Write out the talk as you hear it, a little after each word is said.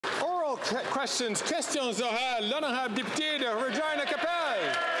questions orales. L'honorable député de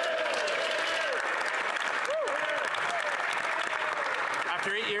Regina-Capelle.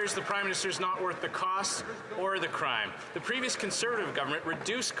 After 8 years, the Prime Minister is not worth the cost or the crime. The previous Conservative government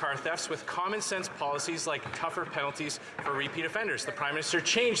reduced car thefts with common-sense policies like tougher penalties for repeat offenders. The Prime Minister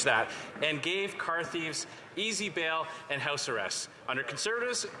changed that and gave car thieves easy bail and house arrest. Under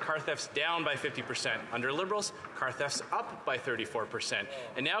Conservatives, car thefts down by 50%. Under Liberals, car thefts up by 34%.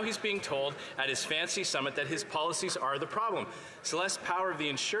 And now he's being told at his fancy summit that his policies are the problem. Celeste Power of the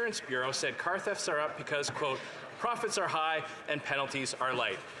Insurance Bureau said car thefts are up because, quote, profits are high and penalties are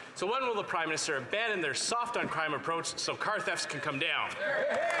light. So when will the Prime Minister abandon their soft on crime approach so car thefts can come down?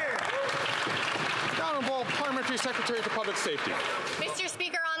 The Honourable Parliamentary Secretary for Public Safety. Mr.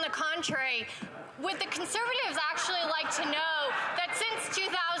 Speaker, on the contrary, would the Conservatives actually like to know that since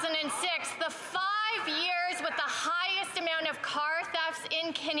 2006, the 5 years with the highest amount of car thefts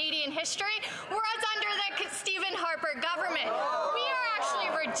in Canadian history was under the Stephen Harper government? We are actually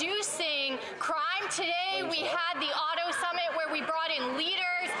reducing crime. Today we had the Auto Summit where we brought in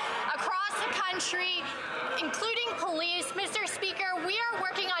leaders across the country, including police. Mr. Speaker, we are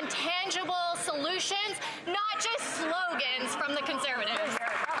working on tangible solutions, not just slogans from the Conservatives.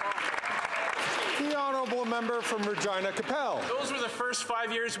 The Honourable Member from Regina-Capelle. Those were the first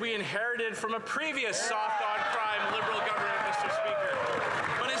 5 years we inherited from a previous soft-on-crime Liberal government, Mr. Speaker.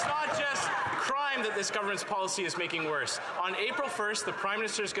 But it's not just crime that this government's policy is making worse. On April 1st, the Prime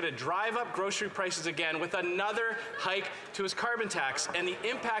Minister is going to drive up grocery prices again with another hike to his carbon tax. And the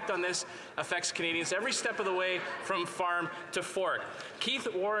impact on this affects Canadians every step of the way from farm to fork. Keith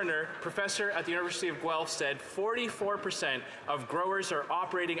Warrener, professor at the University of Guelph, said 44% of growers are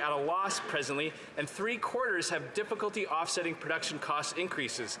operating at a loss presently, and 3/4 have difficulty offsetting production cost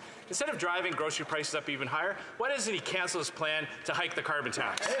increases. Instead of driving grocery prices up even higher, why doesn't he cancel his plan to hike the carbon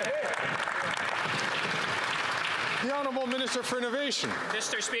tax? The Honourable Minister for Innovation.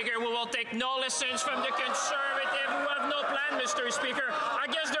 Mr. Speaker, we will take no lessons from the Conservative who have no plan, Mr. Speaker. I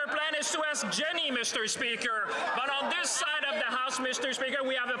guess their plan is to ask Jenny, Mr. Speaker. But on this side of the House, Mr. Speaker,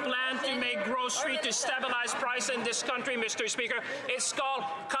 we have a plan to make grocery to stabilize price in this country, Mr. Speaker. It's called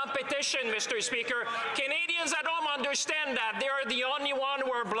competition, Mr. Speaker. Canadians at home understand that. They are the only one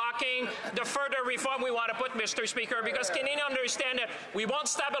who are blocking the further reform we want to put, Mr. Speaker, because Canadians understand that we want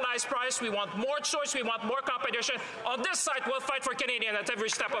stabilized price, we want more choice, we want more competition. On this side, we'll fight for Canadians at every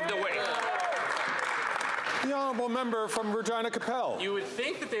step of the way. The Honourable Member from Regina-Capelle. You would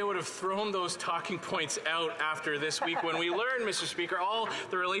think that they would have thrown those talking points out after this week when we learned, Mr. Speaker, all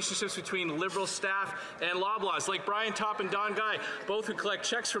the relationships between Liberal staff and Loblaws, like Brian Topp and Don Guy, both who collect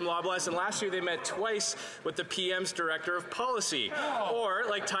checks from Loblaws, and last year they met twice with the PM's Director of Policy. Or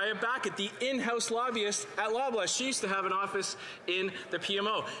like Taya Backett, the in-house lobbyist at Loblaws. She used to have an office in the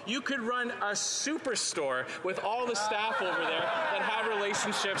PMO. You could run a superstore with all the staff over there that have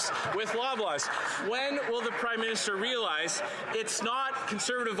relationships with Loblaws. When will the Prime Minister realize it's not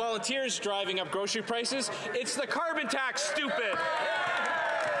Conservative volunteers driving up grocery prices, it's the carbon tax, stupid?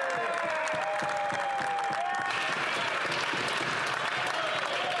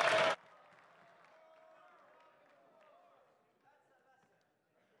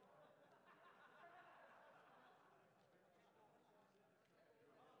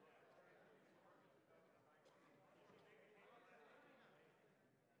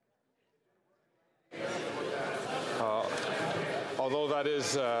 Although that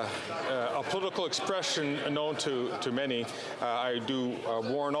is a political expression known to many, I do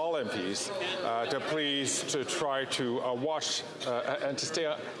warn all MPs to please to try to watch and to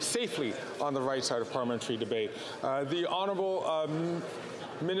stay safely on the right side of parliamentary debate. The Honourable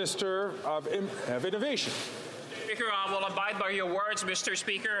Minister of Innovation. Speaker, I will abide by your words, Mr.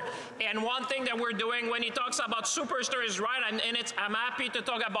 Speaker. And one thing that we're doing when he talks about superstore is right, and I'm happy to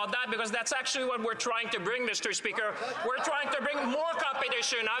talk about that because that's actually what we're trying to bring, Mr. Speaker. We're trying to bring more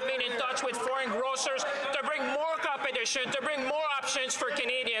competition. I've been in touch with foreign grocers to bring more competition, to bring more options for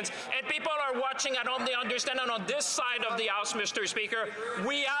Canadians. And people are watching at home. They understand, and on this side of the House, Mr. Speaker,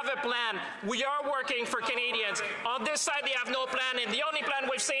 we have a plan. We are working for Canadians. On this side, they have no plan, and the only plan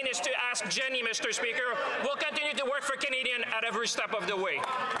we've seen is to ask Jenny, Mr. Speaker. We'll continue to work for Canadians at every step of the way.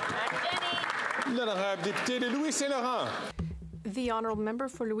 The Honourable Member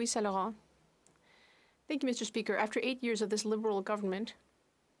for Louis Saint Laurent. Thank you, Mr. Speaker. After 8 years of this Liberal government,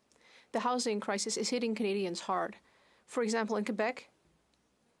 the housing crisis is hitting Canadians hard. For example, in Quebec,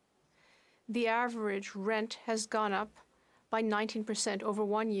 the average rent has gone up by 19% over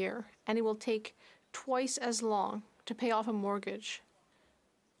 1 year, and it will take twice as long to pay off a mortgage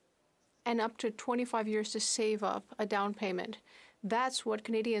and up to 25 years to save up a down payment. That's what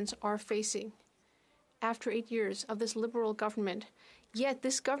Canadians are facing after 8 years of this Liberal government. Yet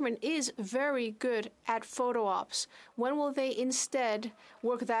this government is very good at photo ops. When will they instead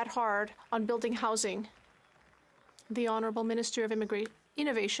work that hard on building housing? The Honourable Minister of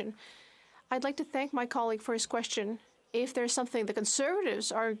Innovation. I'd like to thank my colleague for his question. If there's something the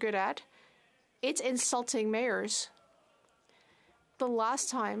Conservatives are good at, it's insulting mayors. The last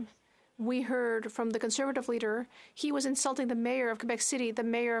time we heard from the Conservative leader, he was insulting the mayor of Quebec City, the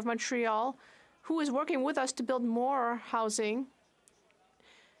mayor of Montreal, who is working with us to build more housing.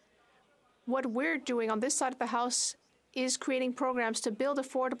 What we're doing on this side of the House is creating programs to build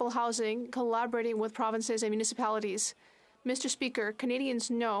affordable housing, collaborating with provinces and municipalities. Mr. Speaker, Canadians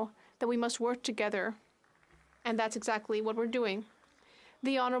know that we must work together, and that's exactly what we're doing.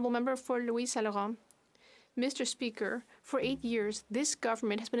 The Honourable Member for Louis-Saint-Laurent. Mr. Speaker, for 8 years, this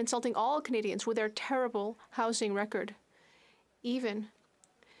government has been insulting all Canadians with their terrible housing record. Even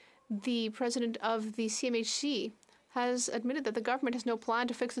the president of the CMHC has admitted that the government has no plan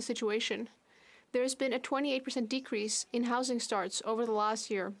to fix the situation. There's been a 28% decrease in housing starts over the last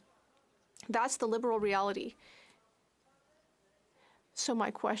year. That's the Liberal reality. So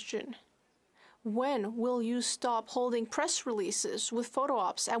my question, when will you stop holding press releases with photo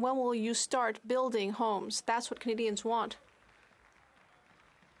ops, and when will you start building homes? That's what Canadians want.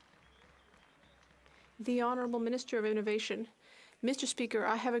 The Honourable Minister of Innovation. Mr. Speaker,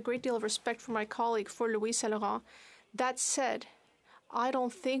 I have a great deal of respect for my colleague for Louis-Saint-Laurent. That said, I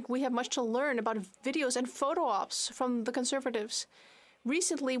don't think we have much to learn about videos and photo ops from the Conservatives.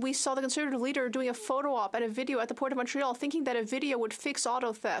 Recently, we saw the Conservative leader doing a photo op and a video at the Port of Montreal, thinking that a video would fix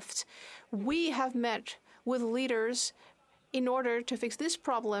auto theft. We have met with leaders in order to fix this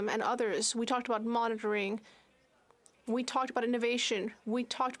problem and others. We talked about monitoring. We talked about innovation. We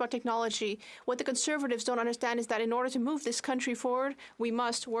talked about technology. What the Conservatives don't understand is that in order to move this country forward, we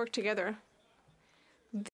must work together.